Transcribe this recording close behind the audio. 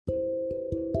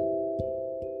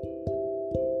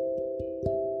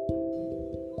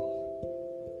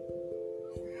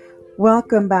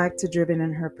Welcome back to Driven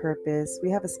in Her Purpose.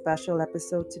 We have a special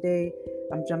episode today.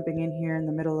 I'm jumping in here in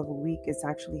the middle of a week. It's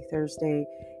actually Thursday,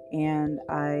 and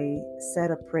I said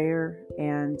a prayer,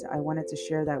 and I wanted to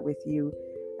share that with you.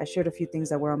 I shared a few things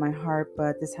that were on my heart,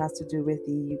 but this has to do with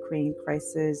the Ukraine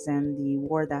crisis and the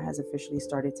war that has officially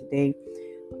started today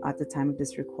at the time of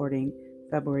this recording,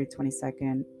 February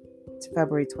 22nd to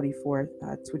February 24th,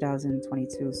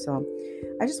 2022. So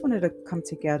I just wanted to come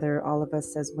together, all of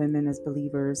us as women, as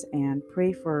believers, and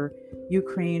pray for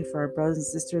Ukraine, for our brothers and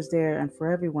sisters there, and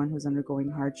for everyone who's undergoing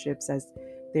hardships as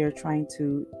they're trying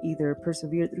to either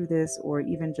persevere through this or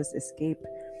even just escape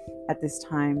at this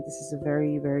time. This is a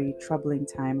very, very troubling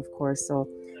time, of course. So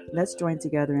let's join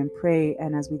together and pray.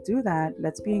 And as we do that,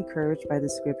 let's be encouraged by the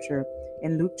scripture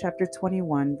in Luke chapter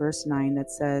 21, verse 9,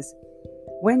 that says,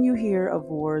 "When you hear of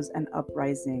wars and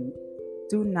uprising,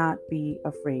 do not be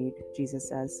afraid," Jesus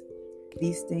says.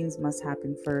 "These things must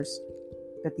happen first,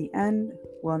 but the end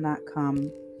will not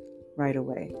come right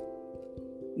away."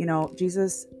 You know,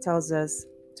 Jesus tells us,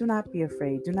 do not be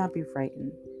afraid, do not be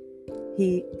frightened.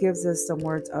 He gives us some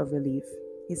words of relief.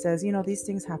 He says, these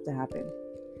things have to happen.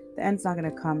 The end's not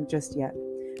going to come just yet,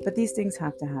 but these things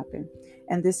have to happen.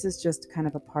 And this is just kind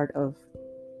of a part of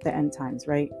the end times,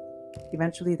 right?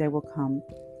 Eventually they will come,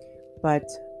 but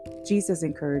Jesus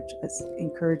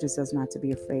encourages us not to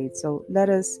be afraid. So let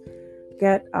us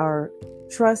get our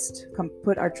trust,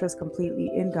 put our trust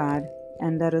completely in God,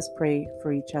 and let us pray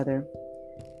for each other.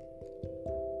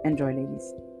 Enjoy,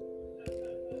 ladies.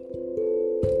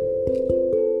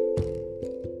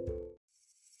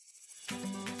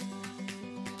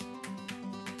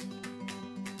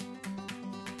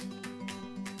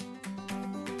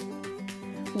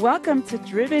 Welcome to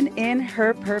Driven in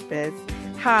Her Purpose.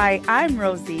 Hi, I'm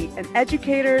Rosie, an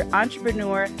educator,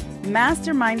 entrepreneur,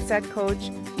 master mindset coach,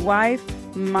 wife,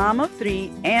 mom of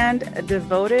 3, and a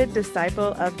devoted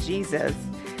disciple of Jesus.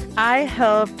 I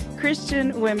help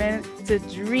Christian women to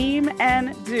dream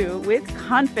and do with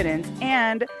confidence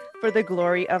and for the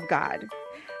glory of God.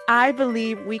 I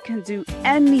believe we can do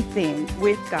anything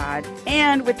with God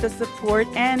and with the support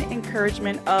and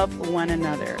encouragement of one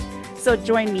another. So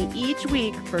join me each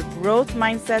week for growth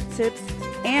mindset tips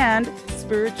and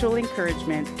spiritual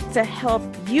encouragement to help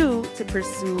you to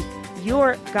pursue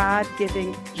your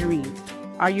God-given dreams.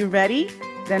 Are you ready?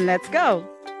 Then let's go.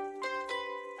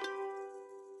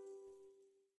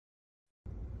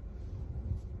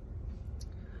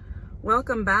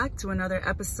 Welcome back to another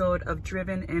episode of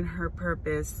Driven in Her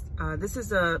Purpose. This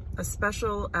is a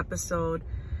special episode.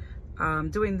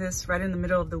 Doing this right in the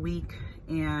middle of the week,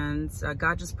 and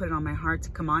God just put it on my heart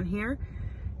to come on here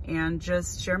and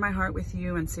just share my heart with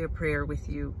you and say a prayer with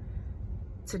you.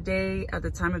 Today, at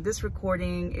the time of this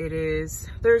recording, it is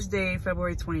Thursday,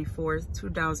 February 24th,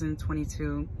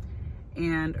 2022.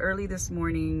 And early this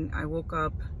morning, I woke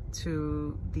up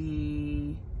to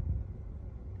the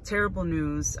terrible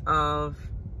news of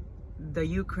the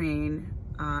Ukraine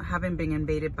having been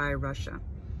invaded by Russia.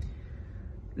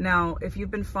 Now, if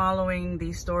you've been following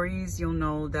these stories, you'll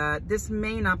know that this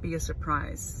may not be a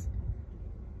surprise.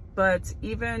 But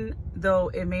even though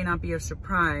it may not be a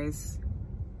surprise,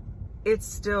 it's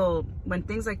still, when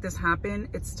things like this happen,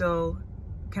 it still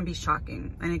can be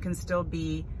shocking. And it can still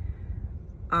be,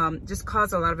 just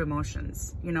cause a lot of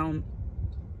emotions.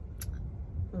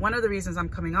 One of the reasons I'm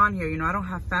coming on here, I don't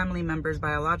have family members,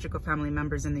 biological family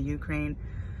members in the Ukraine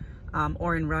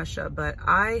or in Russia, but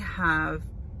I have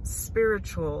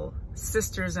spiritual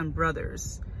sisters and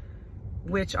brothers,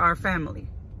 which are family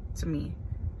to me.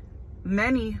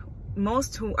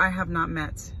 Most who I have not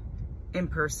met in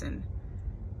person.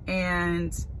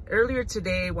 And earlier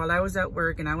today, while I was at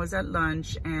work and I was at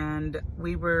lunch, and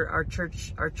our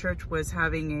church was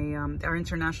having our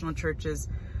international churches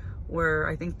were,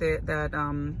 I think that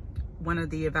one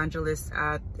of the evangelists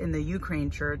in the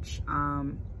Ukraine church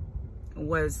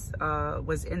was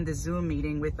in the Zoom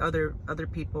meeting with other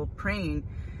people praying,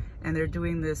 and they're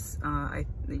doing this.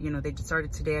 They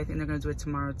started today. I think they're going to do it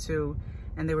tomorrow too.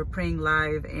 And they were praying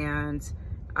live, and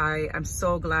I'm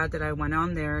so glad that I went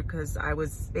on there because I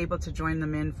was able to join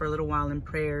them in for a little while in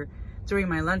prayer during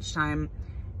my lunchtime.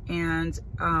 And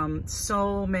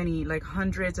so many, like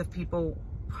hundreds of people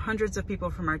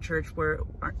from our church from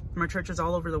our churches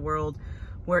all over the world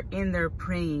were in there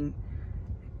praying.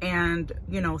 And,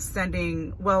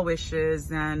 sending well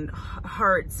wishes and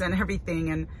hearts and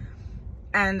everything.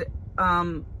 And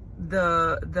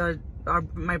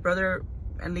my brother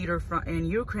and leader in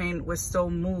Ukraine was so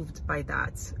moved by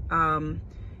that.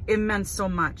 It meant so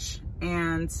much.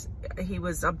 And he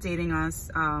was updating us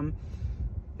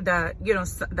that, you know,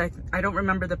 that I don't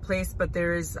remember the place, but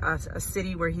there is a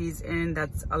city where he's in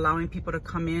that's allowing people to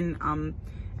come in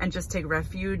and just take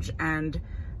refuge. And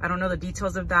I don't know the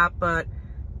details of that, but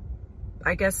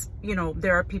I guess, you know,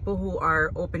 there are people who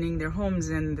are opening their homes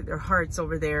and their hearts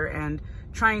over there and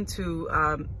trying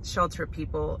to shelter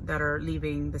people that are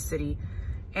leaving the city.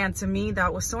 And to me,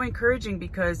 that was so encouraging,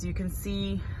 because you can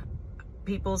see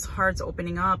people's hearts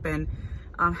opening up and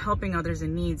helping others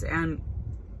in needs.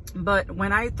 But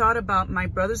when I thought about my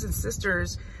brothers and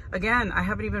sisters, again, I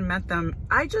haven't even met them,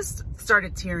 I just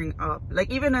started tearing up. Like,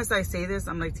 even as I say this,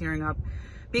 I'm like tearing up,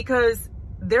 because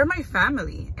they're my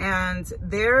family and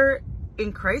they're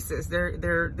in crisis.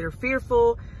 They're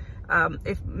fearful.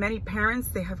 If many parents,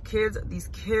 they have kids, these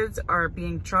kids are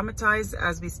being traumatized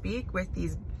as we speak with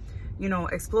these, you know,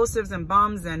 explosives and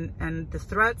bombs and the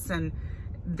threats. And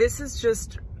this is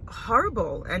just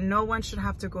horrible, and no one should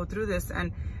have to go through this.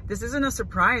 And this isn't a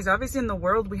surprise. Obviously, in the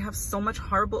world, we have so many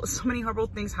horrible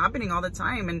things happening all the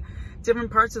time in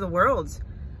different parts of the world.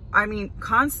 I mean,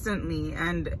 constantly,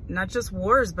 and not just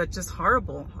wars, but just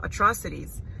horrible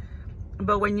atrocities.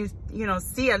 But when you know,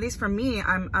 see, at least for me,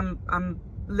 I'm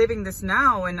living this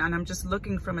now, and I'm just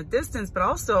looking from a distance, but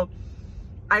also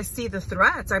I see the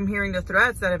threats. I'm hearing the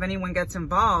threats that if anyone gets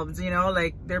involved, you know,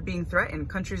 like, they're being threatened,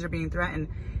 countries are being threatened,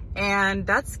 and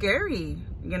that's scary.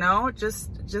 You know, just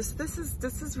this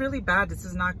is really bad. This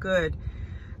is not good.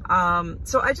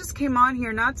 So I just came on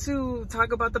here not to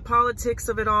talk about the politics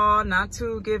of it all, not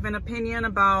to give an opinion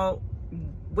about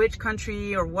which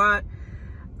country or what.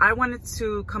 I wanted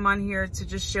to come on here to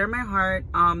just share my heart,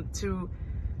 to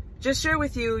just share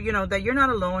with you, you know, that you're not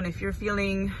alone. If you're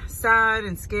feeling sad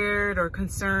and scared or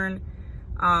concerned,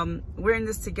 we're in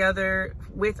this together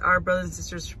with our brothers and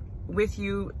sisters, with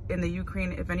you in the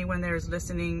Ukraine. If anyone there is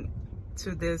listening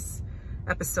to this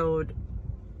episode,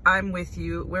 I'm with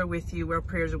you. We're with you. Our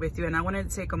prayers are with you. And I wanted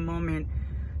to take a moment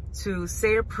to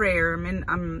say a prayer.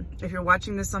 If you're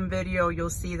watching this on video,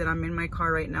 you'll see that I'm in my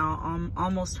car right now. I'm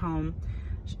almost home.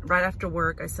 Right after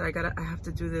work, I said I have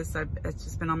to do this. It's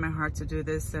just been on my heart to do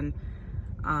this and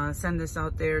send this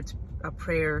out there, to a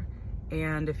prayer.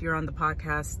 And if you're on the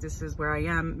podcast, this is where I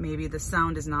am. Maybe the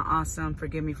sound is not awesome.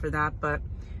 Forgive me for that, but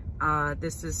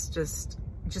this is just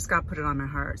God put it on my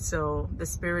heart. So the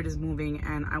Spirit is moving,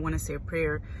 and I want to say a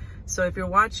prayer. So if you're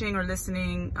watching or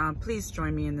listening, please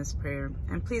join me in this prayer,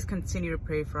 and please continue to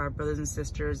pray for our brothers and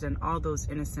sisters and all those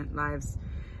innocent lives,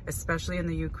 especially in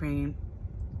the Ukraine.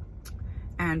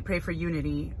 And pray for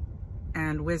unity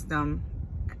and wisdom,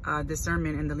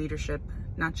 discernment in the leadership,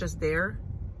 not just there,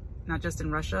 not just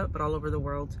in Russia, but all over the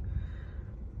world.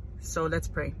 So let's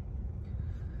pray.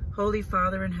 Holy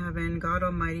Father in heaven, God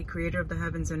Almighty, creator of the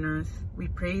heavens and earth, we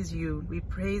praise you. We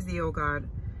praise thee, O God.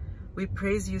 We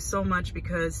praise you so much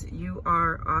because you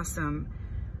are awesome.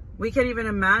 We can't even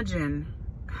imagine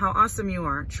how awesome you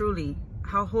are, truly.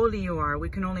 How holy you are. We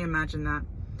can only imagine that.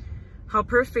 How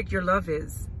perfect your love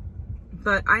is.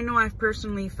 But I know I've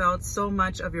personally felt so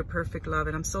much of your perfect love,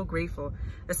 and I'm so grateful,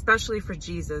 especially for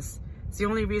Jesus. It's the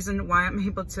only reason why I'm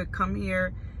able to come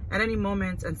here at any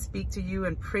moment and speak to you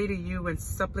and pray to you and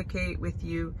supplicate with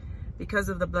you. Because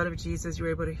of the blood of Jesus, you're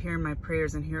able to hear my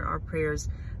prayers and hear our prayers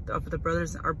of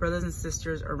our brothers and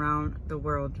sisters around the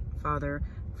world, Father,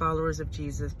 followers of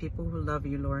Jesus, people who love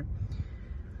you, Lord.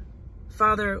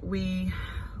 Father, we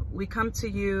come to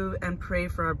you and pray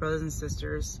for our brothers and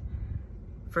sisters,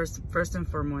 first and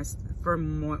foremost,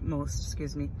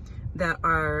 that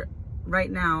are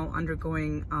right now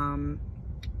undergoing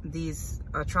these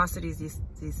atrocities,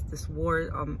 this war,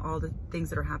 all the things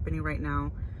that are happening right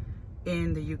now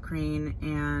in the Ukraine.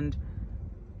 And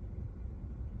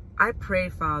I pray,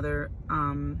 Father,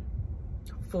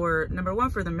 for number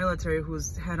one, for the military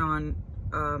who's head on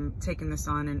taking this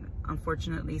on, and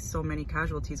unfortunately so many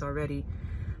casualties already.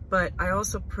 But I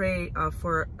also pray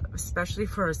especially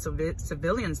for our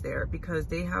civilians there, because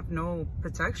they have no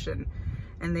protection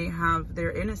and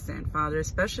they're innocent, Father,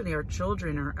 especially our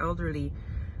children, our elderly.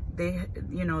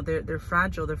 They're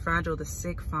fragile, the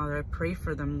sick, Father. I pray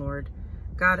for them, Lord.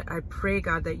 God, I pray,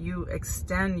 God, that you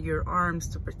extend your arms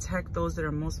to protect those that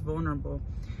are most vulnerable.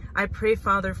 I pray,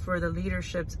 Father, for the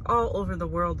leaderships all over the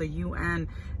world, the UN,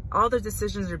 all the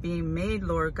decisions are being made,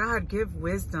 Lord. God, give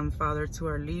wisdom, Father, to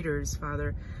our leaders,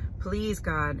 Father. Please,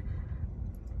 God,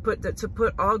 to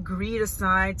put all greed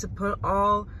aside, to put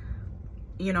all,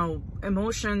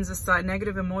 emotions aside,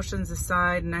 negative emotions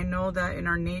aside. And I know that in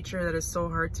our nature that is so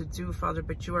hard to do, Father,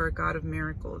 but you are a God of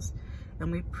miracles.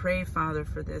 And we pray, Father,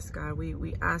 for this, God.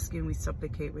 We ask you and we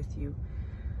supplicate with you.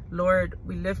 Lord,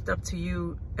 we lift up to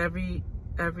you every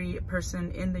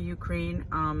person in the Ukraine,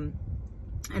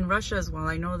 and Russia as well.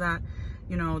 I know that,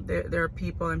 there are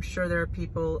people, I'm sure there are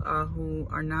people who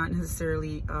are not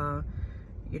necessarily,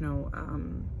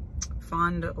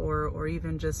 fond or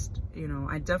even just,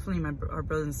 I definitely, our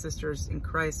brothers and sisters in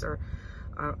Christ are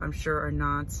I'm sure are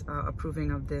not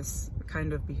approving of this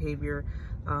kind of behavior.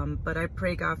 But I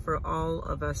pray, God, for all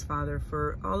of us, Father,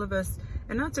 for all of us,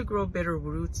 and not to grow bitter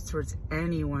roots towards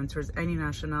anyone, towards any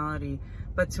nationality,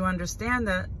 but to understand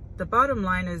that the bottom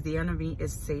line is the enemy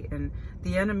is Satan.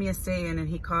 The enemy is Satan, and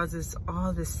he causes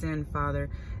all this sin, Father.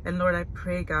 And Lord, I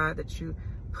pray, God, that you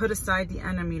put aside the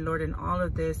enemy, Lord, in all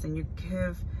of this, and you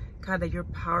give, God, that your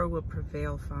power will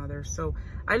prevail, Father. So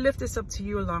I lift this up to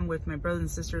you along with my brothers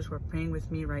and sisters who are praying with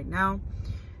me right now.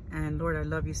 And Lord, I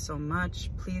love you so much.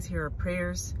 Please hear our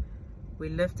prayers. We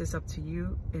lift this up to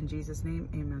you in Jesus' name.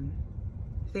 Amen.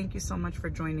 Thank you so much for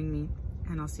joining me,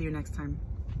 and I'll see you next time.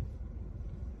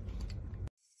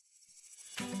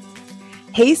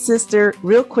 Hey, sister,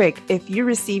 real quick, if you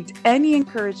received any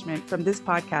encouragement from this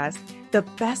podcast, the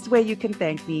best way you can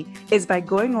thank me is by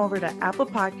going over to Apple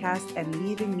Podcasts and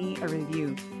leaving me a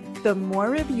review. The more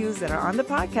reviews that are on the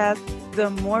podcast, the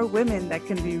more women that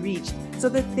can be reached so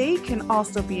that they can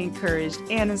also be encouraged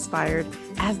and inspired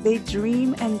as they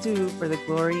dream and do for the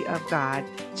glory of God,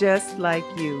 just like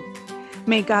you.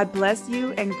 May God bless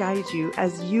you and guide you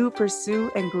as you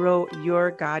pursue and grow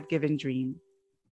your God-given dream.